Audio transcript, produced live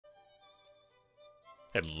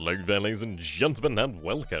Hello there, ladies and gentlemen, and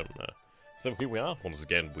welcome. So here we are, once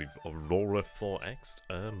again, with Aurora 4X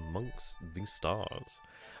amongst the stars.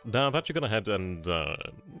 Now, I've actually gone ahead and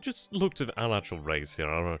just looked at our actual race here,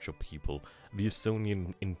 our actual people, the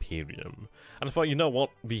Estonian Imperium. And I thought, you know what,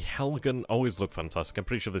 the Helgen always look fantastic. I'm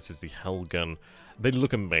pretty sure this is the Helgen. They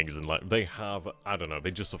look amazing, like, they have, I don't know,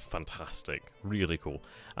 they just look fantastic. Really cool.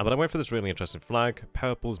 And then I went for this really interesting flag.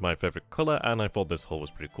 Purple is my favourite colour, and I thought this hull was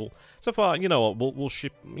pretty cool. So far, you know what,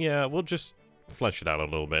 we'll just flesh it out a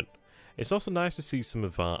little bit. It's also nice to see some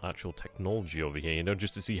of our actual technology over here, you know,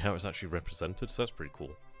 just to see how it's actually represented, so that's pretty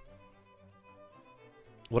cool.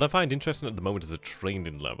 What I find interesting at the moment is a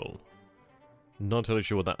training level. Not entirely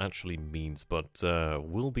sure what that actually means, but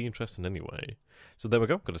will be interesting anyway. So there we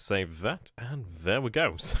go, gotta save that, and there we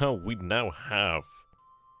go. So we now have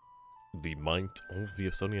the might of the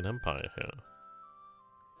Estonian Empire here.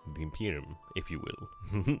 The Imperium, if you will.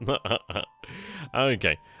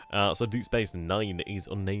 Okay, so Deep Space 9 is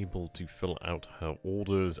unable to fill out her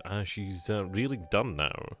orders as she's really done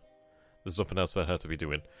now. There's nothing else for her to be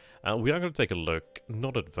doing. We are going to take a look,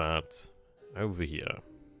 not at that, over here.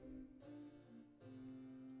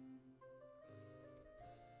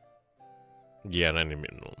 Yeah, any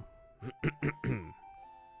mineral.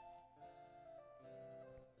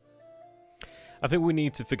 I think we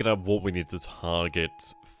need to figure out what we need to target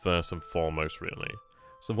first and foremost, really.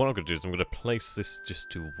 So what I'm going to do is I'm going to place this just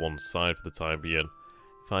to one side for the time being.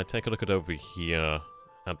 If I take a look at over here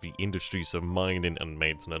at the industry, so mining and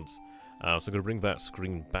maintenance. So I'm going to bring that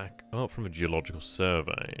screen back up from a geological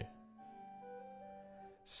survey.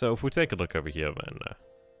 So if we take a look over here then,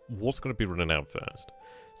 what's going to be running out first?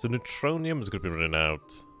 So neutronium is going to be running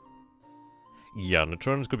out. Yeah,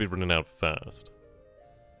 neutronium is going to be running out first.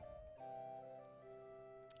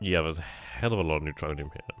 Yeah, there's a hell of a lot of neutronium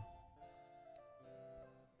here.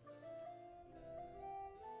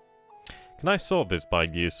 Can I sort this by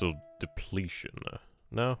years of depletion?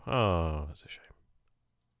 No? Oh, that's a shame.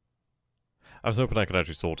 I was hoping I could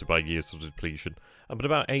actually sort it by years of depletion. But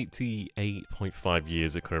about 88.5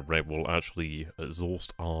 years at current rate will actually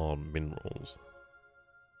exhaust our minerals.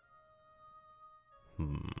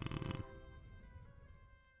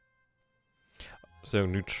 So,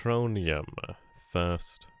 neutronium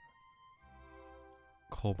first.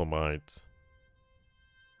 Carbamide.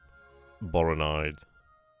 Boronide.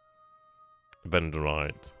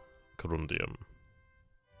 Vendorite. Corundium.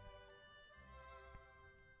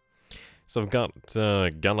 So I've got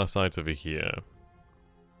Galacite over here,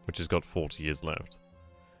 which has got 40 years left.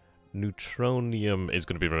 Neutronium is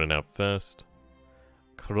going to be running out first.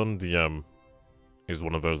 Corundium is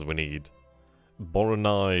one of those that we need.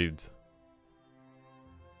 Boronide,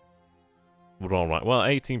 we're alright. Well,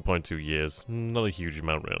 18.2 years, not a huge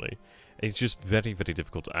amount really. It's just very, very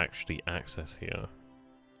difficult to actually access here.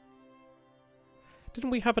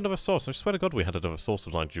 Didn't we have another source? I swear to God we had another source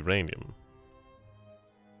of like uranium.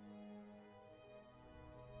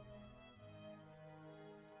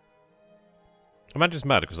 Am I just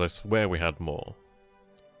mad because I swear we had more?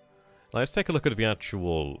 Let's take a look at the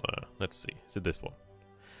actual, let's see, is it this one?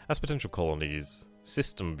 As potential colonies,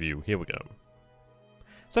 system view, here we go.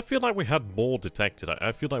 So I feel like we had more detected,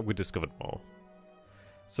 I feel like we discovered more.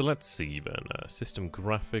 So let's see then, system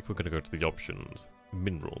graphic, we're going to go to the options,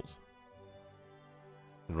 minerals.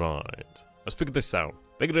 Right, let's figure this out,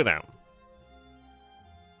 figure it out.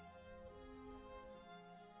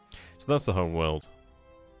 So that's the home world.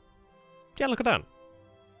 Yeah, look at that.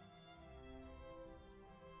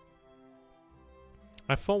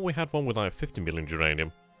 I thought we had one with like 50 million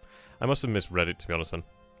uranium. I must have misread it, to be honest then.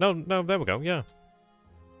 No, there we go, yeah.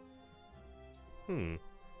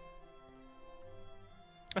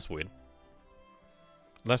 That's weird.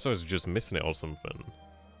 Unless I was just missing it or something.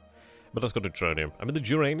 But let's go to neutronium. I mean, the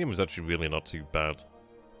uranium is actually really not too bad.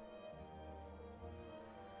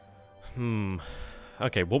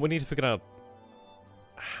 Okay, what we need to figure out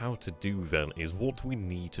how to do then is what do we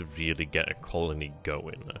need to really get a colony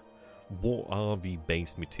going? What are the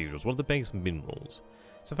base materials? What are the base minerals?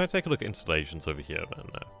 So if I take a look at installations over here then,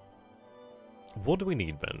 what do we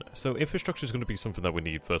need then? So infrastructure is going to be something that we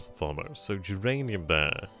need first and foremost. So uranium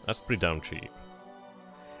there, that's pretty damn cheap.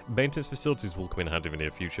 Maintenance facilities will come in handy in the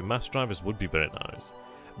near future. Mass drivers would be very nice.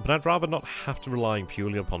 But I'd rather not have to rely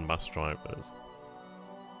purely upon mass drivers.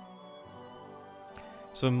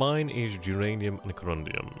 So mine is uranium and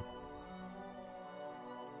corundium.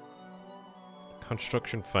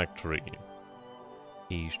 Construction factory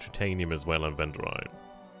is titanium as well and vendorite.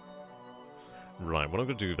 Right, what I'm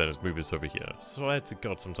going to do then is move this over here. Swear to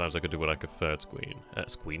God, sometimes I could do what I could third screen.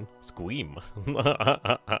 Squeam?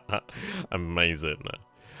 Amazing.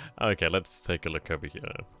 Okay, let's take a look over here.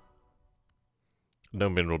 No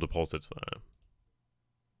mineral deposits there.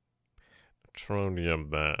 Tronium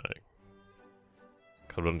there.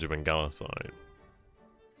 Corundum and Galasite.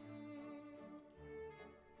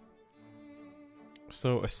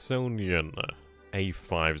 So, Asonian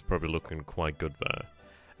A5 is probably looking quite good there.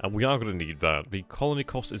 And we are going to need that. The colony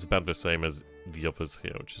cost is about the same as the others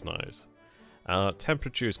here, which is nice.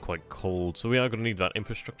 Temperature is quite cold, so we are going to need that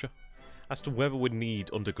infrastructure. As to whether we need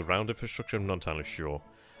underground infrastructure, I'm not entirely sure.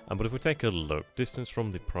 But if we take a look, distance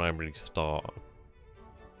from the primary star.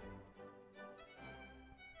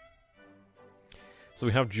 So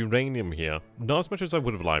we have uranium here. Not as much as I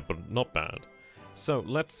would have liked, but not bad. So,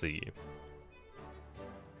 let's see.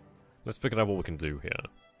 Let's figure out what we can do here.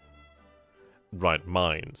 Right,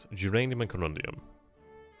 mines. Uranium and corundium.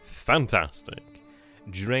 Fantastic.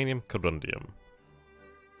 Uranium, corundium.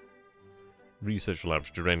 Research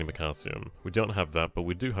labs, uranium and calcium. We don't have that, but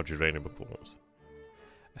we do have uranium, of course.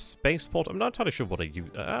 A spaceport? I'm not entirely sure what I use.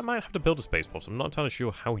 I might have to build a spaceport. I'm not entirely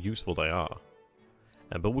sure how useful they are.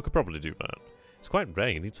 But we could probably do that. It's quite rare.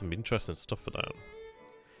 You need some interesting stuff for that.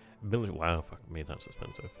 Wow, fuck me, that's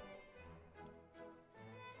expensive.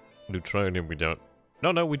 Neutronium, we don't.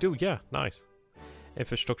 No, we do. Yeah, nice.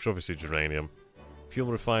 Infrastructure, obviously, uranium.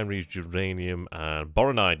 Fuel refineries, uranium, and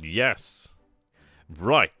boronite. Yes!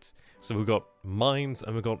 Right. So we've got mines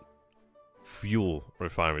and we've got fuel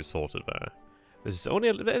refineries sorted there. There's only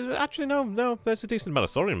actually, no, there's a decent amount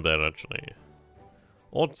of thorium there, actually.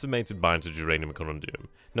 Automated mines of uranium and corundium.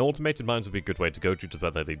 Now, automated mines would be a good way to go due to the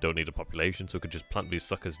fact that they don't need a population, so we could just plant these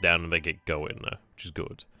suckers down and they get going, which is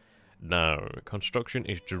good. Now, construction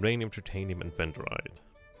is uranium, titanium, and vendorite.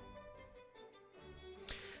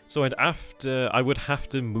 So I would have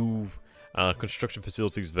to move construction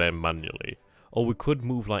facilities there manually. Or we could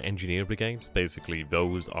move like engineer brigades. Basically,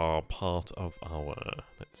 those are part of our,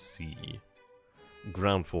 let's see,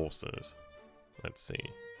 ground forces. Let's see.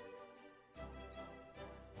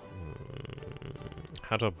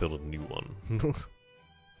 How do I build a new one?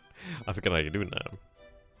 I forget how you do it now.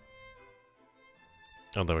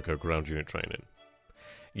 Oh, there we go, ground unit training.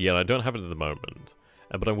 Yeah, I don't have it at the moment,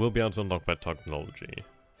 but I will be able to unlock that technology.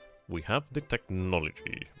 We have the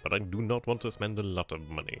technology, but I do not want to spend a lot of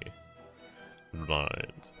money.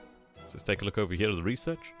 Right. So let's take a look over here at the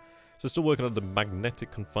research. So still working on the magnetic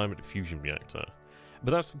confinement fusion reactor.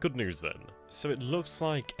 But that's good news then. So it looks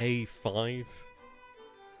like A5.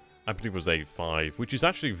 I believe it was A5, which is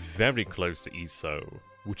actually very close to ESO,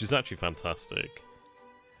 which is actually fantastic.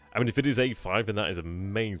 I mean, if it is A5, then that is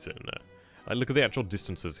amazing. Like, look at the actual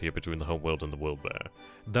distances here between the home world and the world there.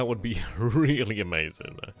 That would be really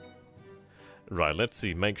amazing. Right, let's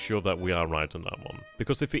see, make sure that we are right on that one.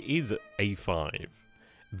 Because if it is A5,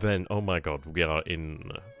 then, oh my god, we are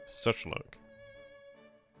in such luck.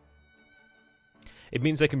 It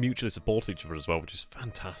means they can mutually support each other as well, which is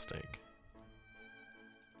fantastic.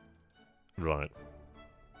 Right.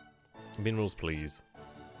 Minerals, please.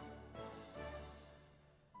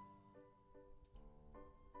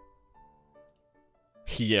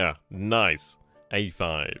 Yeah, nice.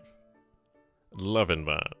 A5. Loving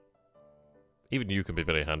that. Even you can be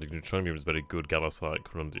very handy. Neutronium is very good. Galasite,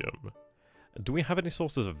 corundium. Do we have any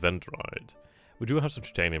sources of vendorite? We do have some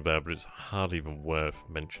titanium there, but it's hardly even worth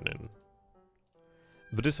mentioning.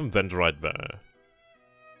 There is some vendorite there.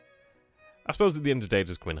 I suppose at the end of the day it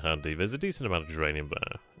does come in handy. There's a decent amount of uranium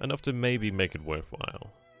there. Enough to maybe make it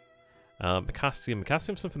worthwhile. Potassium.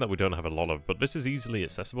 Potassium is something that we don't have a lot of, but this is easily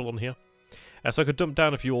accessible on here. So I could dump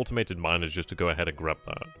down a few automated miners just to go ahead and grab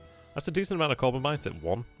that. That's a decent amount of carbon mines at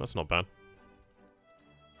 1. That's not bad.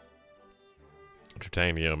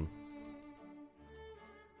 Titanium.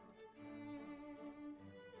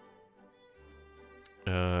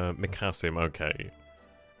 Potassium, okay.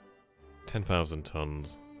 10,000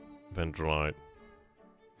 tons. Vendorite.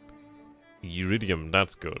 Iridium,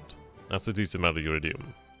 that's good. That's a decent amount of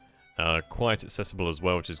iridium. Quite accessible as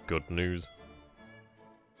well, which is good news.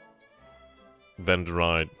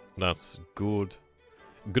 Vendorite, that's good.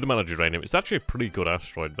 Good amount of uranium. It's actually a pretty good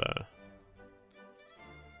asteroid there.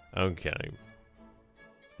 Okay.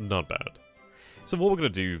 Not bad. So what we're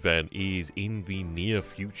going to do then is, in the near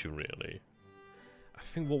future really, I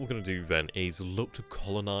think what we're going to do then is look to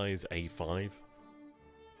colonize A5.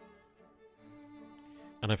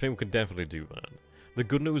 And I think we can definitely do that. The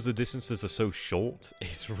good news, the distances are so short,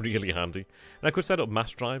 it's really handy. And I could set up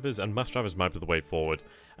mass drivers, and mass drivers might be the way forward.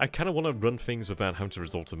 I kind of want to run things without having to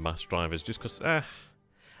resort to mass drivers, just because, I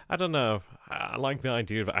don't know. I like the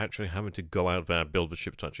idea of actually having to go out there and build the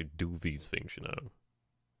ship to actually do these things, you know.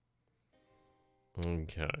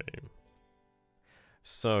 Okay.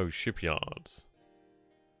 So, shipyards.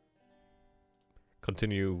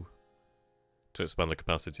 continue to expand the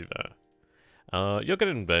capacity there. You're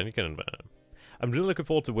getting there, you're getting there. I'm really looking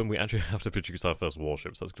forward to when we actually have to produce our first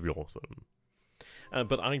warships. That's going to be awesome.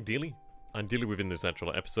 But ideally within this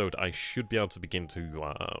actual episode, I should be able to begin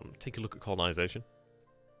to take a look at colonization.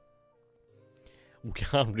 We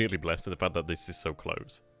are really blessed in the fact that this is so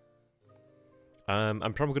close.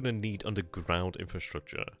 I'm probably going to need underground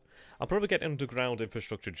infrastructure. I'll probably get underground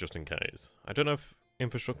infrastructure just in case. I don't know if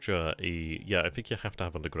infrastructure... Yeah, I think you have to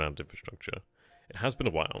have underground infrastructure. It has been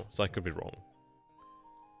a while, so I could be wrong.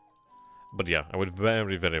 But yeah, I would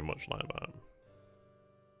very, very much like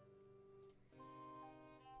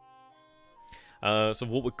that. So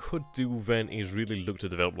what we could do then is really look to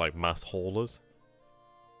develop like mass haulers.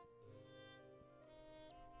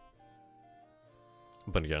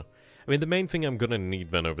 But yeah, I mean the main thing I'm gonna need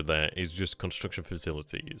then over there is just construction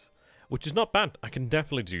facilities, which is not bad. I can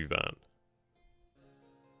definitely do that.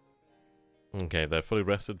 Okay, they're fully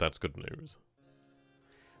rested. That's good news.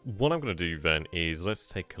 What I'm gonna do then is let's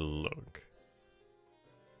take a look.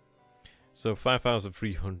 So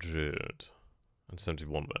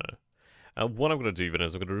 5,371 there. What I'm going to do then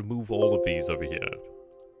is I'm going to remove all of these over here.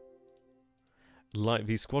 Like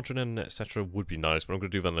the squadron and etc. would be nice, but I'm going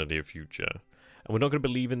to do that in the near future. And we're not going to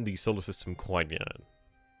be leaving the solar system quite yet.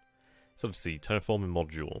 So let's see, terraforming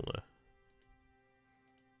module.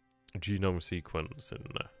 Genome sequence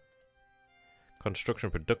and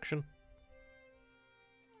construction production.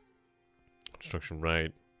 Construction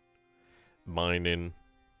rate. Mining.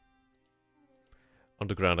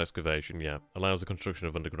 Underground excavation, yeah. Allows the construction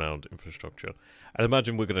of underground infrastructure. I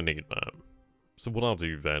imagine we're going to need that. So what I'll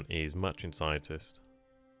do then is matching scientist.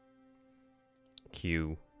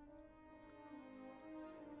 Q.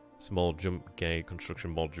 Small jump gate,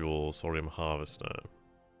 construction module, sorium harvester.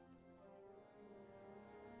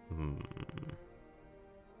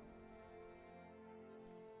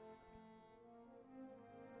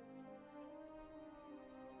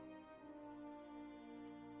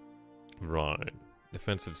 Right.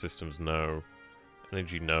 Defensive systems, no.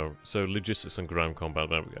 Energy, no. So logistics and ground combat,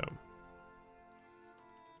 there we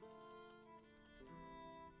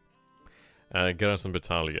go. Garrison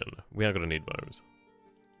battalion. We are going to need those.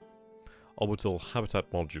 Orbital habitat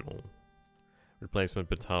module. Replacement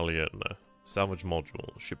battalion. Salvage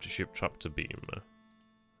module. Ship-to-ship, trap-to-beam.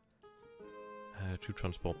 Troop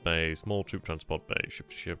transport bay. Small troop transport bay.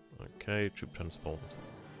 Ship-to-ship. Okay, troop transport.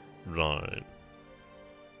 Right.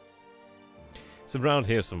 It's around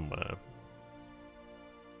here somewhere.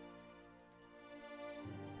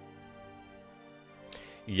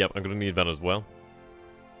 Yep, I'm going to need that as well.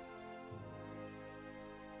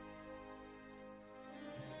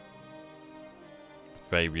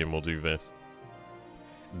 Fabian will do this.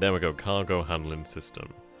 There we go, cargo handling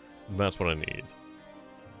system. That's what I need.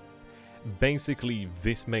 Basically,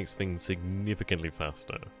 this makes things significantly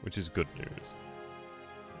faster, which is good news.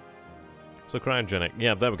 So cryogenic,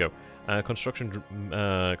 yeah, there we go. Construction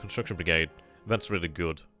brigade, that's really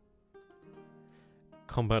good.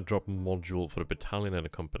 Combat drop module for a battalion and a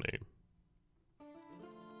company.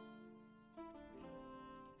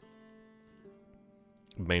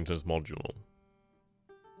 Maintenance module.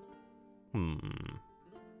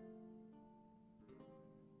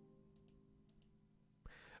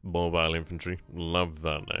 Mobile infantry, love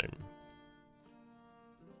that name.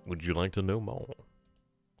 Would you like to know more?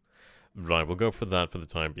 Right, we'll go for that for the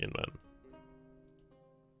time being, then.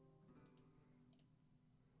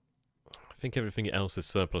 I think everything else is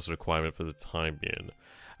surplus requirement for the time being.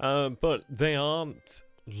 But they aren't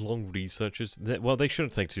long researches. Well, they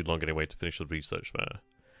shouldn't take too long anyway to finish the research there.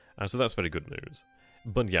 So that's very good news.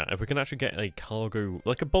 But yeah, if we can actually get a cargo,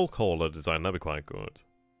 like a bulk hauler design, that'd be quite good.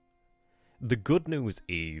 The good news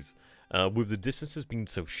is, with the distances being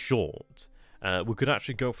so short, we could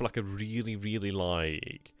actually go for like a really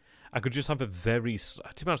like... I could just have a very...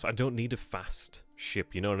 To be honest, I don't need a fast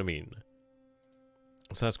ship, you know what I mean?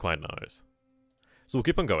 So that's quite nice. So we'll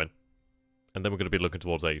keep on going. And then we're going to be looking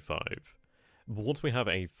towards A5. But once we have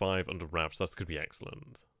A5 under wraps, that's going to be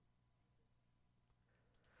excellent.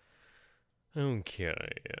 Okay.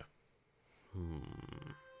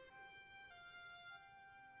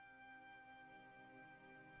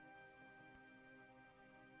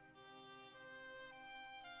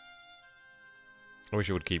 I wish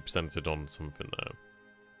it would keep centered on something there.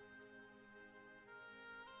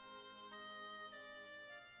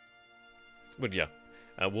 But yeah,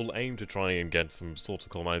 we'll aim to try and get some sort of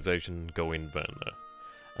colonization going then.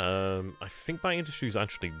 I think my industry is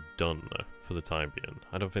actually done for the time being.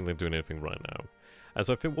 I don't think they're doing anything right now.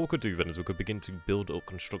 So I think what we could do then is we could begin to build up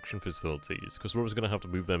construction facilities, because we're always going to have to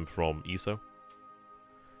move them from ESO.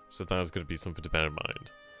 So that is going to be something to bear in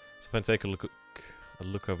mind. So if I take a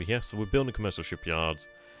look over here, so we're building commercial shipyards.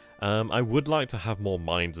 I would like to have more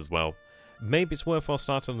mines as well. Maybe it's worthwhile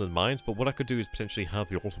starting on the mines, but what I could do is potentially have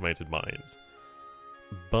the automated mines.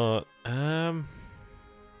 But,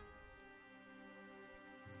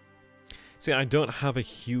 see, I don't have a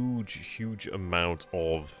huge amount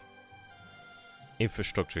of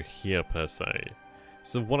infrastructure here, per se.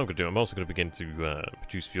 So what I'm going to do, I'm also going to begin to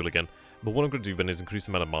produce fuel again. But what I'm going to do then is increase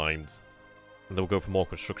the amount of mines. And then we'll go for more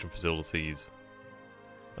construction facilities.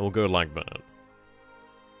 And we'll go like that.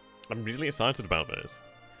 I'm really excited about this.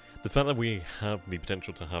 The fact that we have the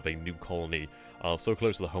potential to have a new colony so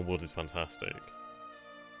close to the homeworld is fantastic.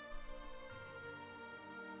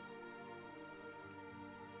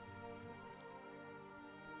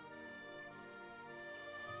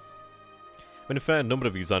 I mean, a fair number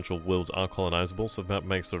of these actual worlds are colonizable, so that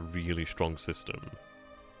makes a really strong system.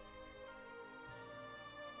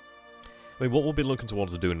 I mean, what we'll be looking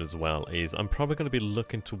towards doing as well is I'm probably going to be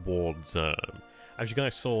looking towards, as you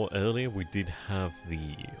guys saw earlier, we did have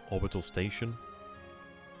the orbital station.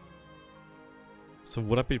 So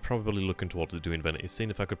what I'd be probably looking towards doing then is seeing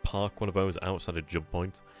if I could park one of those outside a jump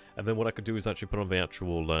point, and then what I could do is actually put on the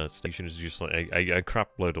actual station is just like a crap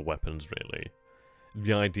load of weapons, really.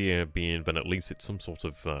 The idea being then at least it's some sort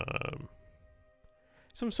of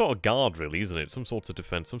guard, really, isn't it? Some sort of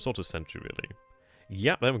defense, some sort of sentry, really.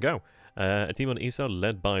 Yep, there we go. A team on ESA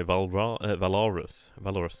led by Valorous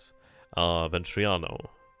Ventriano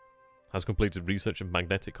has completed research in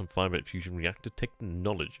magnetic confinement fusion reactor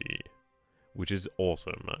technology, which is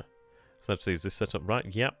awesome. So let's see, is this set up right?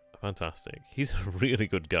 Yep, fantastic. He's a really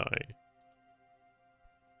good guy.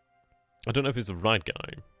 I don't know if he's the right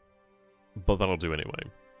guy, but that'll do anyway.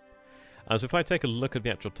 So if I take a look at the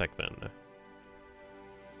actual tech then.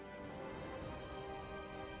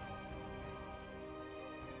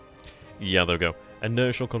 Yeah, there we go.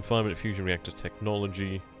 Inertial confinement fusion reactor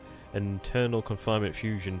technology. Internal confinement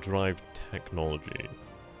fusion drive technology.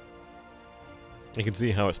 You can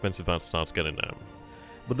see how expensive that starts getting now.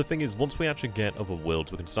 But the thing is, once we actually get other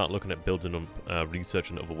worlds, we can start looking at building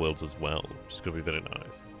research in other worlds as well, which is going to be very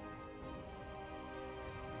nice.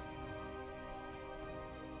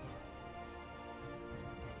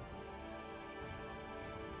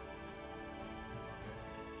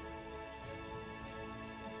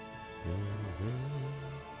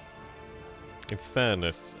 In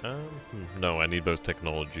fairness, no, I need those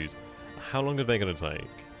technologies. How long are they going to take?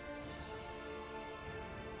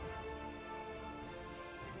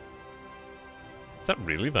 Is that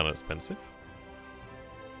really that expensive?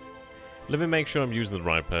 Let me make sure I'm using the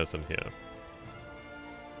right person here.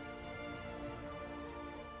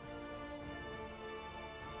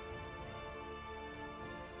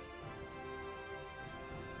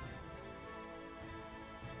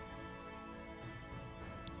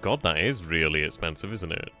 God, that is really expensive,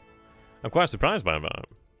 isn't it? I'm quite surprised by that.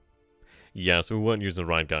 Yeah, so we weren't using the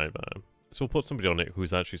right guy there. So we'll put somebody on it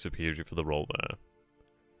who's actually superior for the role there.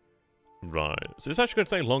 Right. So it's actually going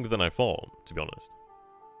to take longer than I thought, to be honest.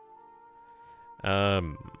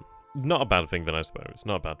 Not a bad thing then, I suppose.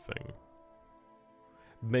 Not a bad thing.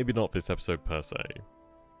 Maybe not this episode per se.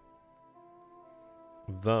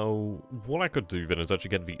 Though, what I could do then is actually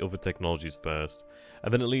get the other technologies first,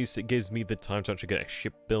 and then at least it gives me the time to actually get a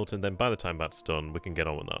ship built, and then by the time that's done, we can get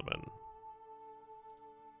on with that then.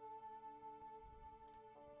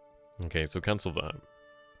 Okay, so cancel that.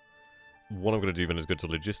 What I'm going to do then is go to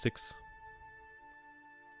logistics.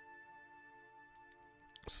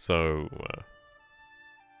 So,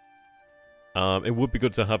 it would be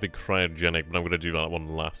good to have a cryogenic, but I'm going to do that one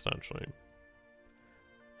last, actually.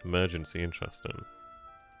 Emergency, interesting.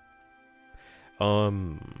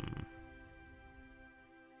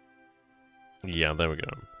 Yeah, there we go.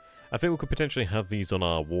 I think we could potentially have these on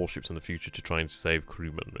our warships in the future to try and save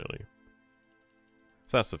crewmen, really.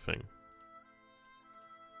 So that's the thing.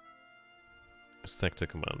 Sector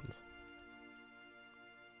command.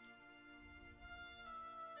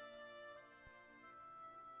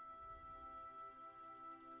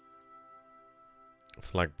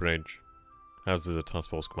 Flag bridge. Houses a task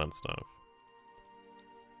force command staff.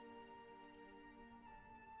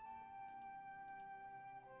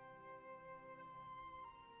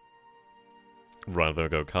 Right, there we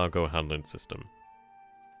go. Cargo handling system.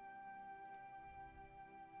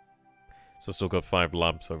 So still got 5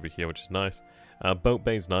 labs over here, which is nice. Boat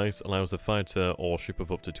bay's nice. Allows a fighter or ship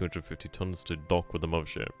of up to 250 tons to dock with the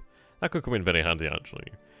mothership. That could come in very handy, actually.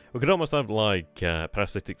 We could almost have, like,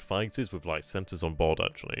 parasitic fighters with, like, centers on board,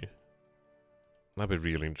 actually. That'd be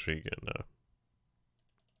really intriguing,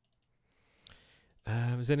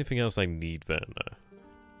 is there anything else I need then?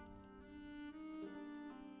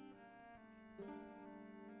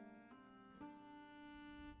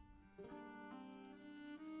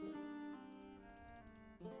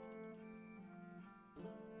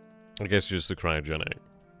 I guess just a cryogenic.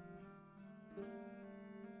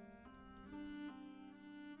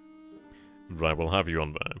 Right, we'll have you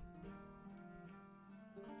on there.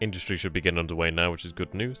 Industry should be getting underway now, which is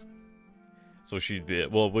good news. So she'd be,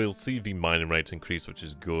 well, we'll see the mining rates increase, which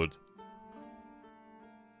is good.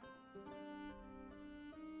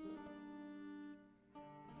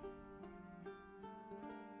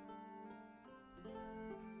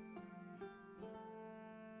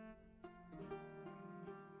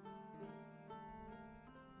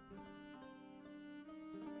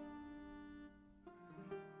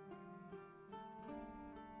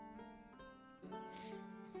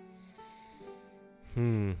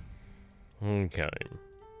 Okay.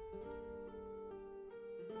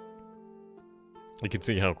 You can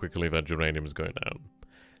see how quickly that uranium is going down.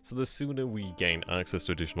 So the sooner we gain access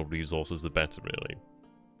to additional resources, the better, really.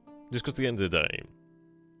 Just because at the end of the day,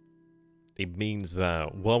 it means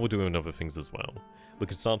that while we're doing other things as well, we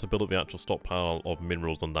can start to build up the actual stockpile of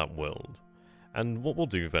minerals on that world. And what we'll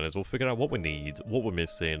do then is we'll figure out what we need, what we're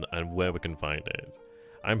missing, and where we can find it.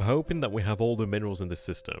 I'm hoping that we have all the minerals in this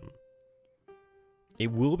system.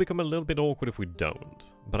 It will become a little bit awkward if we don't,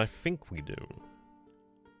 but I think we do.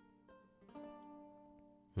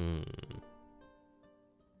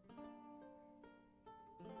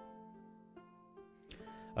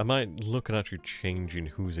 I might look at actually changing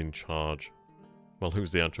who's in charge. Well,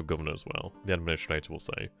 who's the actual governor as well. The administrator will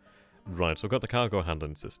say. Right, so I've got the cargo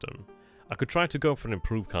handling system. I could try to go for an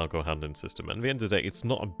improved cargo handling system, and at the end of the day, it's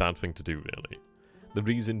not a bad thing to do, really. The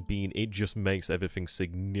reason being, it just makes everything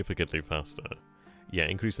significantly faster. Yeah,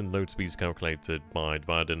 increasing load speed is calculated by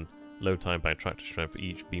dividing load time by tractor strength for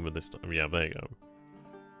each beam of this time. Yeah, there you go.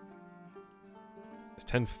 It's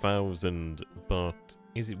 10,000, but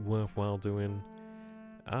is it worthwhile doing?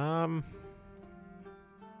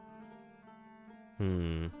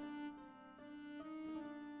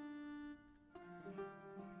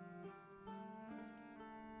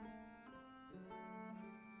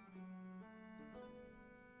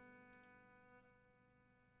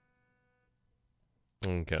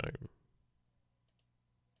 Okay.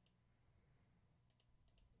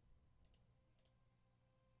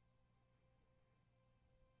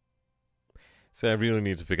 So I really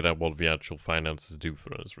need to figure out what the actual finances do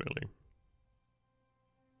for us, really.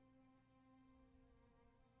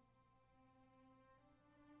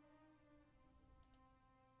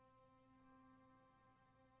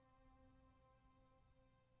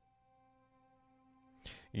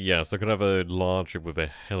 Yes, I could have a large ship with a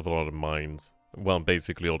hell of a lot of mines. Well,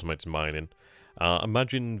 basically automated mining.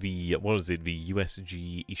 Imagine the, what is it, the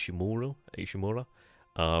USG Ishimura?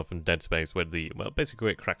 From Dead Space, where the, well, basically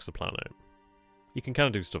where it cracks the planet. You can kind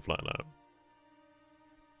of do stuff like that.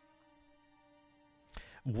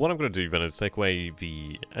 What I'm going to do then is take away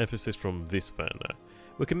the emphasis from this then.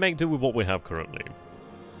 We can make do with what we have currently.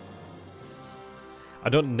 I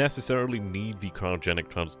don't necessarily need the cryogenic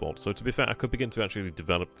transport, so to be fair, I could begin to actually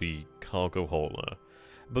develop the cargo hauler.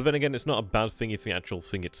 But then again, it's not a bad thing if the actual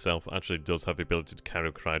thing itself actually does have the ability to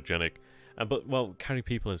carry cryogenic, but, well, carry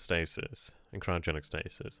people in stasis, in cryogenic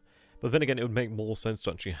stasis. But then again, it would make more sense to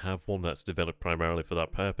actually have one that's developed primarily for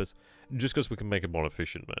that purpose, just because we can make it more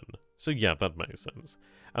efficient then. So yeah, that makes sense.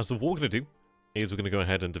 And so what we're going to do is we're going to go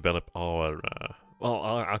ahead and develop our, well,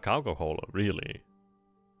 our cargo hauler, really.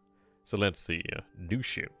 So let's see, new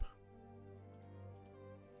ship.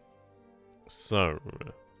 So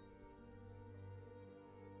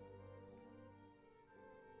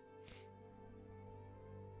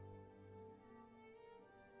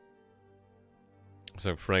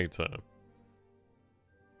freighter.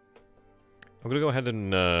 I'm gonna go ahead and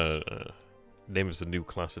name this a new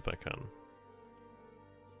class if I can.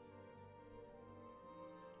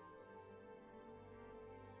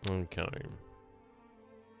 Okay.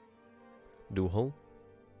 New hull?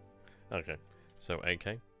 Okay. So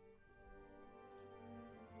AK.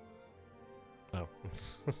 Oh.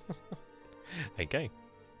 AK.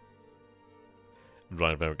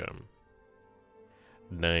 Right, there we go.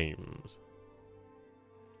 Names.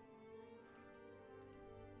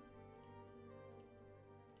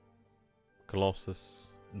 Colossus,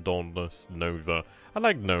 Dauntless, Nova. I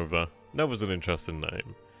like Nova. Nova's an interesting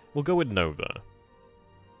name. We'll go with Nova.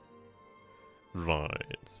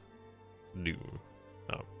 Right. New.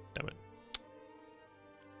 Oh, damn it.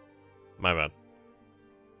 My bad.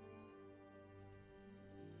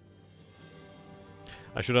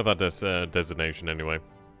 I should have had this designation anyway.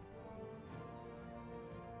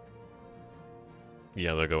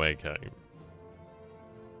 Yeah, they'll go AK.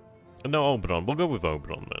 No, Oberon. We'll go with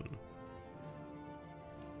Oberon then.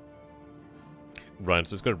 Right,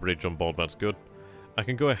 so it's got a bridge on board, that's good. I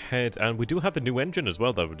can go ahead, and we do have a new engine as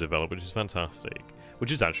well that we've developed, which is fantastic.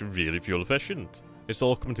 Which is actually really fuel efficient. It's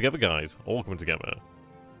all coming together, guys. All coming together.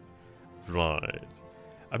 Right.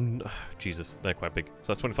 Jesus, they're quite big.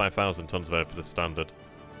 So that's 25,000 tons of air for the standard.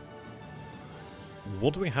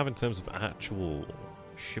 What do we have in terms of actual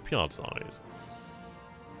shipyard size?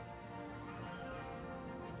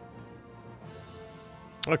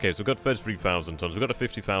 Okay, so we've got 33,000 tons. We've got a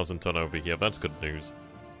 50,000 ton over here. That's good news.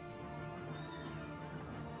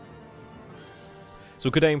 So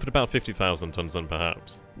we could aim for about 50,000 tons then,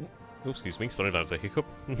 perhaps. Oh, excuse me. Sorry, that was a hiccup.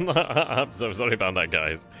 I'm so sorry about that,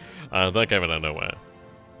 guys. That came out of nowhere.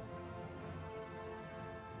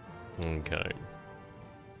 Okay.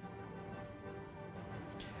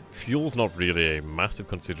 Fuel's not really a massive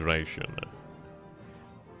consideration.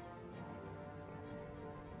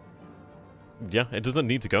 Yeah, it doesn't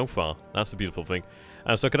need to go far. That's the beautiful thing.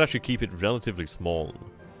 So I could actually keep it relatively small.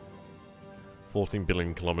 14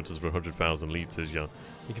 billion kilometers for 100,000 liters, yeah.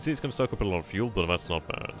 You can see it's going to soak up a lot of fuel, but that's not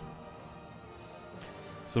bad.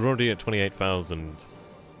 So we're already at 28,000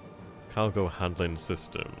 cargo handling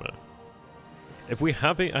system. If we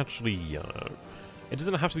have it actually, it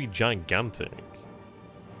doesn't have to be gigantic.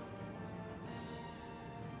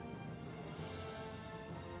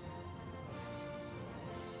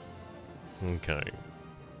 Okay.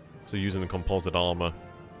 So using the composite armor.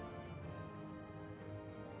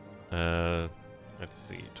 Let's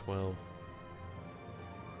see, 12.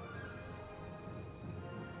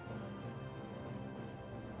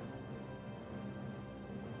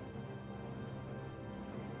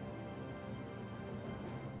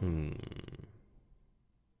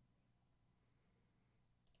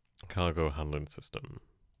 Cargo handling system.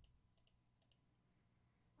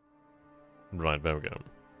 Right, there we go.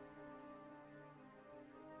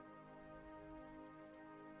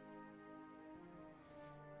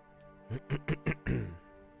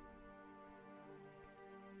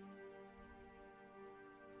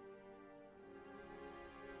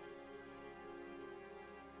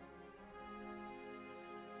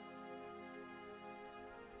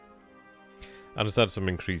 I just had some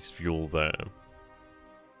increased fuel there.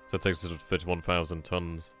 So that takes us to 31,000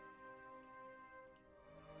 tons.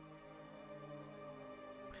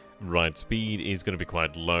 Right, speed is going to be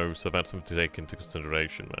quite low, so that's something to take into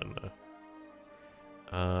consideration then.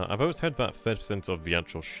 I've always heard that 30% of the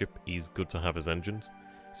actual ship is good to have as engines.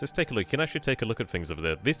 So let's take a look. You can actually take a look at things over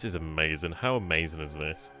there. This is amazing. How amazing is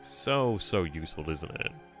this? So useful, isn't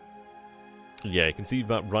it? Yeah, you can see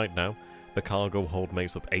that right now. The cargo hold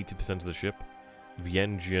makes up 80% of the ship. The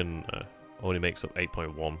engine only makes up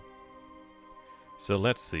 8.1. So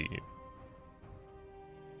let's see.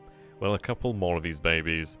 Well, a couple more of these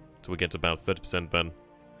babies, so we get to about 30% then.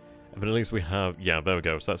 But at least we have... Yeah, there we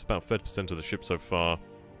go. So that's about 30% of the ship so far.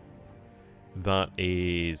 That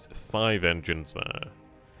is 5 engines there.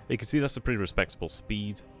 You can see that's a pretty respectable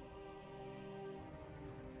speed.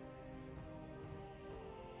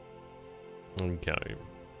 Okay.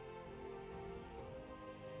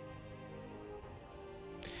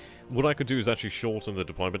 What I could do is actually shorten the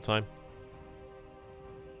deployment time.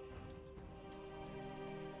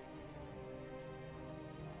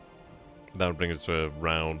 That would bring us to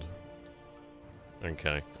around...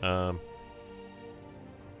 Okay. I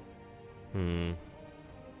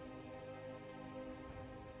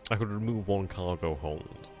could remove 1 cargo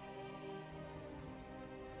hold.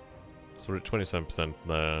 So we're at 27%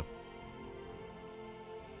 there.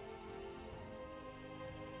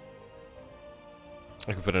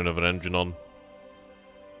 I could put another engine on.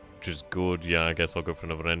 Which is good. Yeah, I guess I'll go for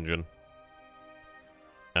another engine.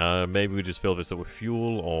 Maybe we just fill this up with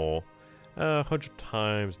fuel, or 100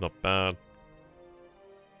 times, not bad.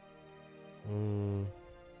 I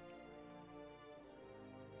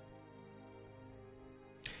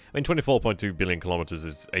mean, 24.2 billion kilometers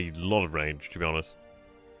is a lot of range, to be honest.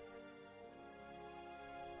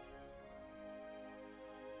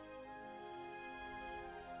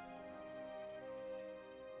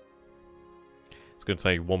 It's going to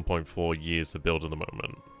take 1.4 years to build at the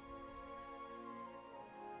moment.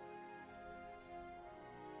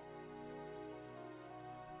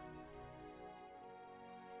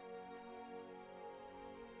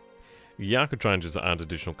 Yeah, I could try and just add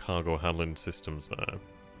additional cargo handling systems there.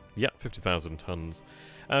 Yeah, 50,000 tons.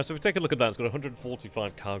 So if we take a look at that, it's got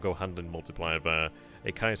 145 cargo handling multiplier there.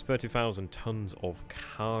 It carries 30,000 tons of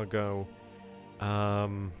cargo.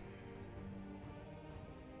 I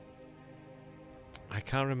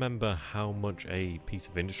can't remember how much a piece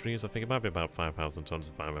of industry is. I think it might be about 5,000 tons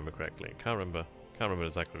if I remember correctly. Can't remember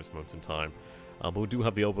exactly this moment in time. But we do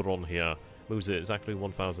have the Oberon here. Moves it exactly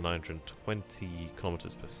 1,920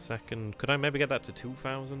 kilometers per second. Could I maybe get that to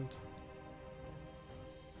 2,000?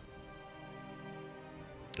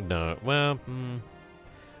 No, well,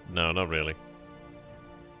 no, not really.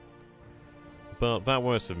 But that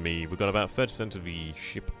works for me. We've got about 30% of the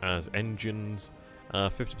ship as engines,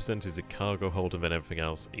 50% is a cargo hold, and then everything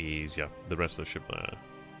else is, yeah, the rest of the ship there.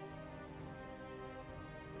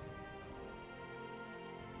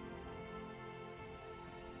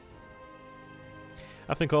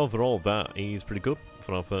 I think overall that is pretty good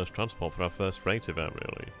for our first transport, for our first freight event,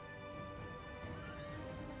 really.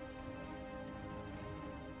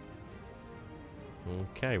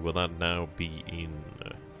 Okay, will that now be in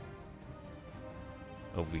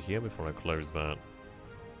over here before I close that?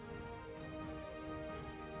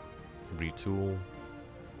 Retool.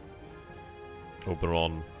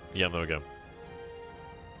 Oberon. Yeah, there we go.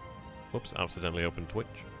 Oops, accidentally opened Twitch.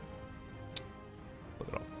 Put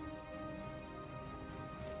it off.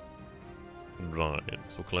 Right,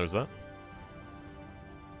 so we'll close that.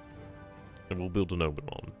 And we'll build an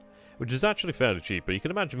Oberon. Which is actually fairly cheap, but you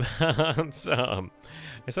can imagine that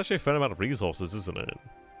it's actually a fair amount of resources, isn't it?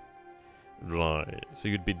 Right, so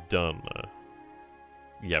you'd be done.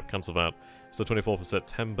 Yeah, cancel that. So 24th of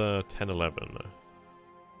September, 10:11.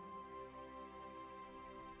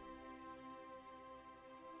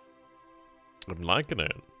 I'm liking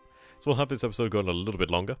it. So we'll have this episode going a little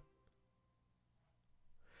bit longer.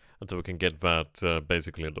 Until we can get that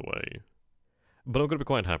basically underway. But I'm going to be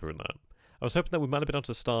quite happy with that. I was hoping that we might have been able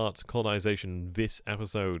to start colonization this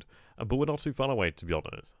episode, but we're not too far away, to be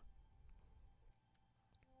honest.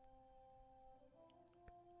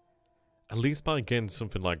 At least by getting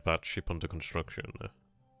something like that ship under construction,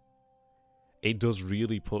 it does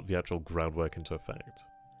really put the actual groundwork into effect.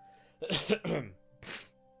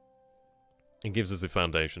 It gives us the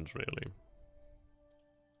foundations, really.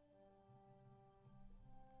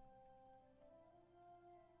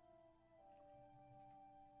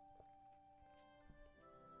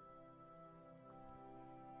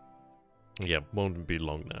 Yeah, won't be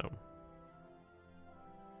long now.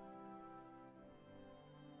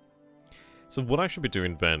 So what I should be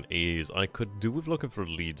doing then is I could do with looking for a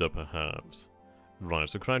leader, perhaps. Right,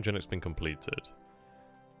 so cryogenic's been completed.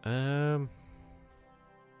 I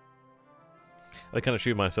kind of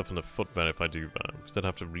shoot myself in the foot then if I do that. Instead I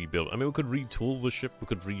have to rebuild. I mean, we could retool the ship, we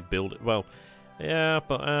could rebuild it. Well, yeah,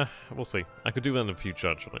 but we'll see. I could do that in the future,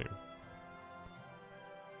 actually.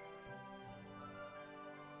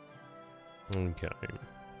 Okay.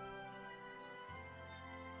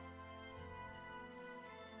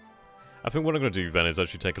 I think what I'm going to do then is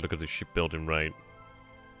actually take a look at the shipbuilding rate.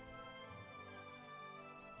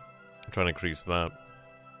 Try and increase that.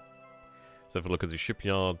 So if I look at the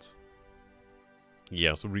shipyards.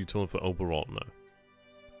 Yeah, so retool for Oberon.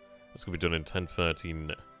 It's going to be done in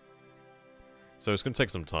 10:13. So it's going to take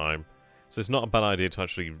some time. So it's not a bad idea to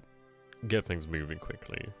actually get things moving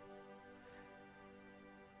quickly.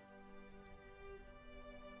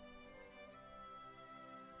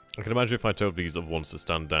 I can imagine if I told these other ones to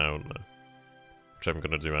stand down, which I'm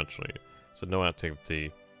going to do actually. So no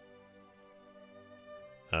activity.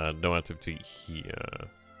 No activity here. I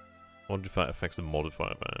wonder if that affects the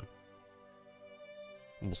modifier there.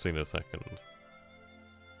 We'll see in a second.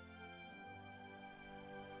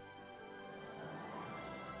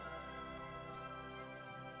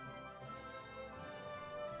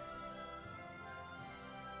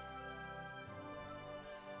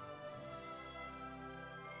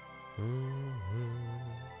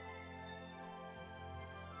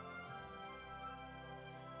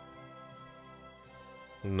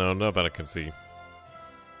 No, no bad I can see.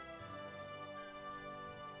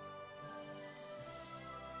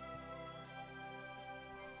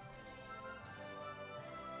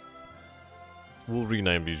 We'll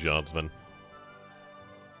rename these yards then.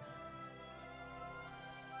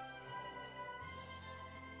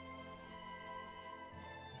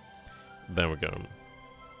 There we go.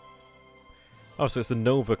 Oh, so it's the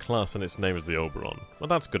Nova class and its name is the Oberon. Well,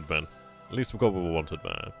 that's good then. At least we've got what we wanted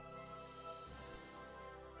there.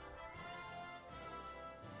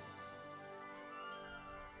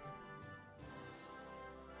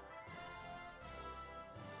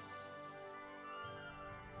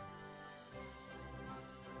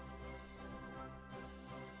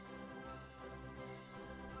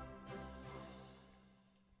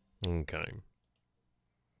 Okay.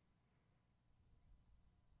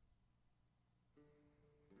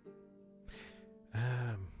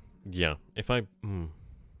 Yeah, if I... Right, I'm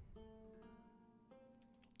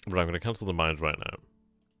going to cancel the mines right now.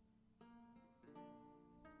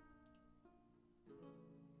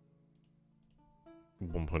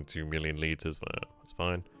 1.2 million litres there. That's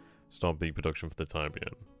fine. Stop the production for the time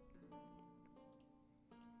being.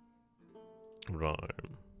 Right.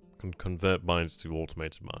 Can convert mines to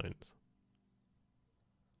automated mines.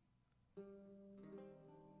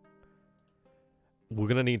 We're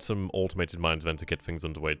going to need some automated mines then to get things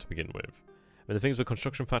underway to begin with. I mean, the things with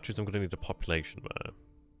construction factories, I'm going to need a population there.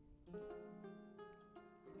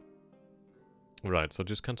 Right, so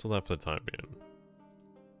just cancel that for the time being.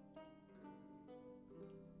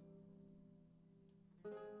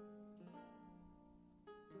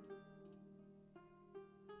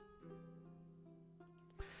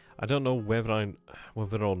 I don't know whether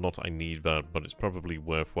or not I need that, but it's probably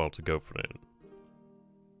worthwhile to go for it.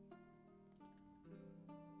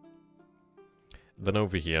 Then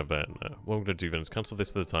over here then, what I'm going to do then is cancel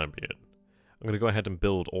this for the time being. I'm going to go ahead and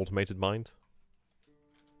build automated mines.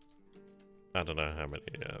 I don't know how many,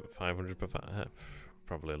 500 per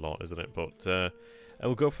probably a lot, isn't it? But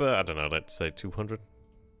we'll go for, I don't know, let's say 200.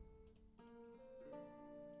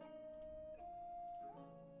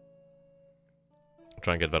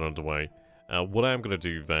 Try and get that underway. What I'm going to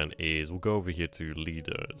do then is we'll go over here to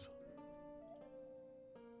leaders.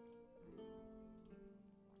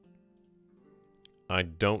 I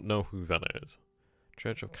don't know who that is.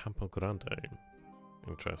 Church of Campo Grande.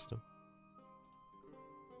 Interesting.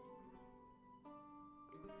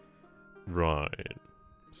 Right.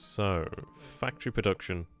 So, factory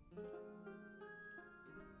production.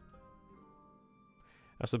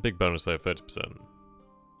 That's a big bonus there, 30%.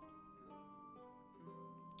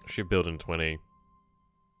 Shipbuilding 20.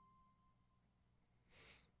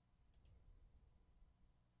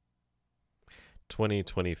 '20,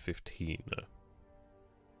 2015.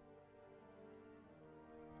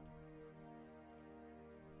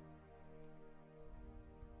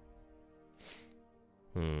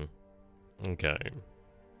 Okay.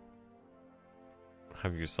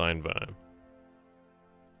 Have you signed that?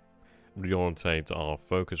 Reorientate our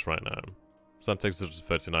focus right now. So that takes us to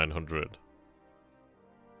 3,900.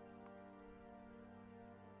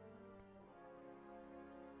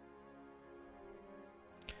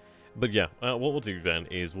 But yeah, what we'll do then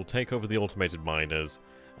is we'll take over the automated miners.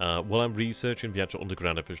 While I'm researching the actual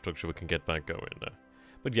underground infrastructure, we can get that going.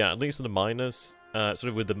 But yeah, at least with the miners, sort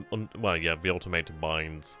of with the, the automated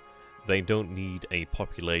mines, they don't need a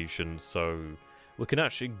population, so we can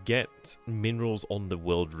actually get minerals on the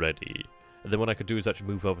world ready. And then what I could do is actually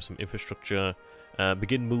move over some infrastructure,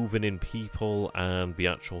 begin moving in people and the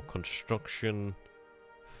actual construction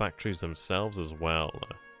factories themselves as well.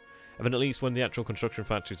 And then at least when the actual construction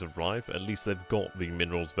factories arrive, at least they've got the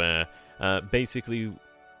minerals there, basically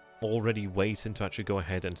already waiting to actually go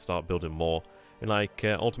ahead and start building more. And like,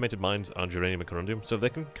 automated mines are geranium and corundum, so they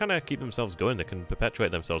can kind of keep themselves going, they can perpetuate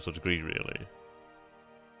themselves to a degree, really.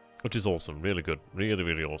 Which is awesome, really good, really,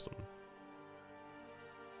 really awesome.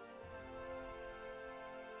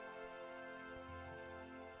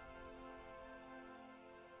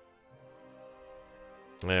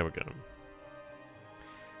 There we go.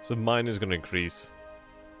 So mine is going to increase.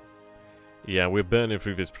 Yeah, we're burning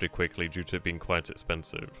through this pretty quickly due to it being quite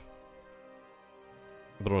expensive.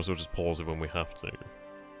 But also just pause it when we have to.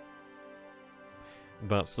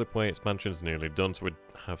 That slipway expansion is nearly done, so we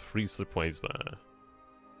have 3 slipways there.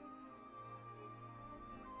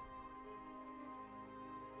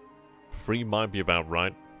 Three might be about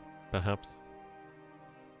right, perhaps.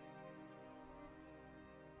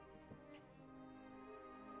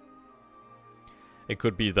 It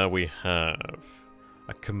could be that we have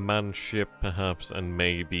a command ship, perhaps, and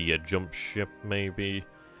maybe a jump ship, maybe.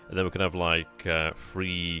 And then we could have, like,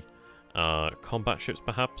 3 combat ships,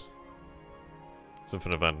 perhaps.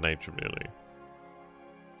 Something of that nature, really.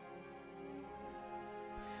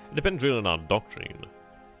 It depends really on our doctrine.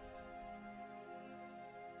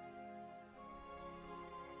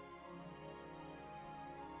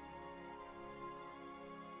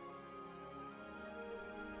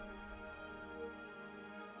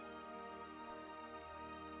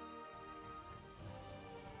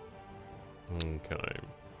 Okay.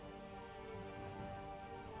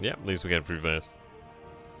 Yeah, at least we get through this.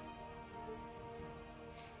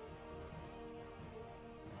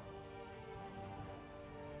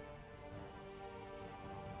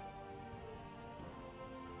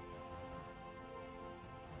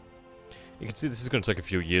 You can see this is going to take a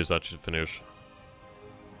few years actually to finish.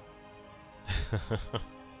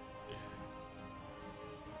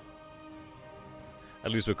 At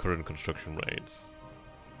least with current construction rates.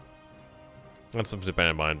 That's something to bear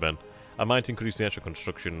in mind, Ben. I might increase the actual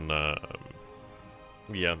construction,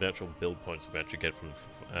 yeah, the actual build points we actually get from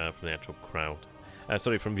the actual crowd.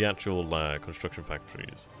 Sorry, from the actual construction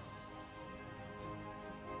factories.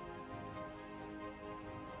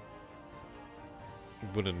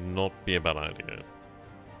 would not be a bad idea.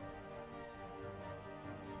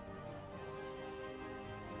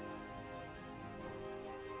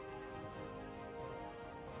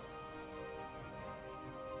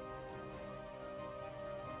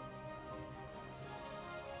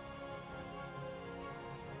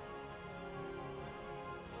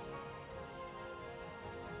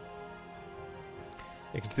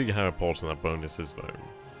 You can see how important that bonus is, though.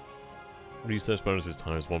 Research bonuses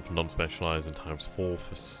 ×1 for non-specialized and ×4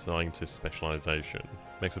 for scientist specialization.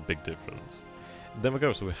 Makes a big difference. There we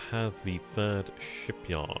go, so we have the third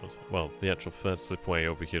shipyard. Well, the actual third slipway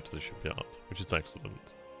over here to the shipyard, which is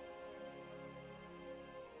excellent.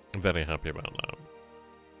 I'm very happy about that.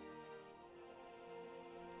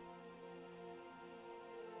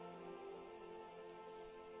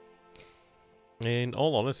 In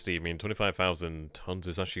all honesty, I mean, 25,000 tons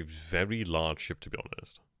is actually a very large ship, to be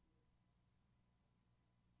honest.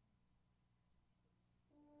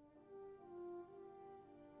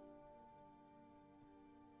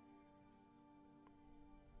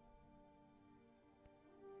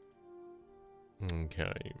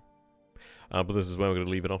 Okay. But this is where we're going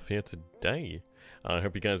to leave it off here today. I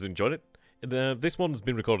hope you guys enjoyed it. This one's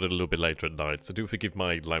been recorded a little bit later at night, so do forgive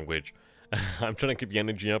my language. I'm trying to keep the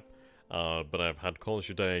energy up. But I've had college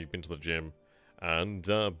today, been to the gym, and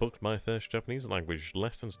booked my first Japanese language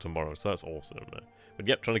lessons tomorrow, so that's awesome. But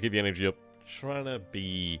yep, trying to keep the energy up, trying to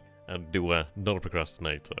be a doer, not a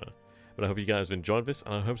procrastinator. But I hope you guys have enjoyed this,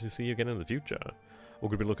 and I hope to see you again in the future. We're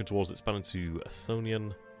going to be looking towards expanding to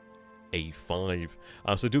Sonian A5.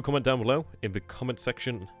 So do comment down below in the comment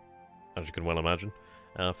section, as you can well imagine,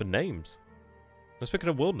 for names. Let's pick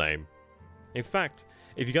a world name. In fact,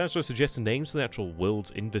 if you guys want to suggest names for the actual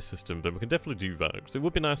worlds in this system, then we can definitely do that, because it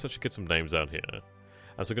would be nice to actually get some names out here. So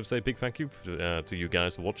I'm going to say a big thank you to you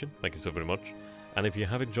guys for watching. Thank you so very much. And if you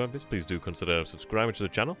have enjoyed this, please do consider subscribing to the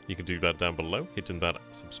channel. You can do that down below, hitting that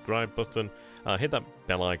subscribe button. Hit that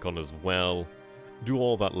bell icon as well. Do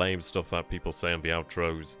all that lame stuff that people say on the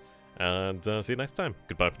outros. And see you next time.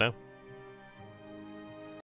 Goodbye for now.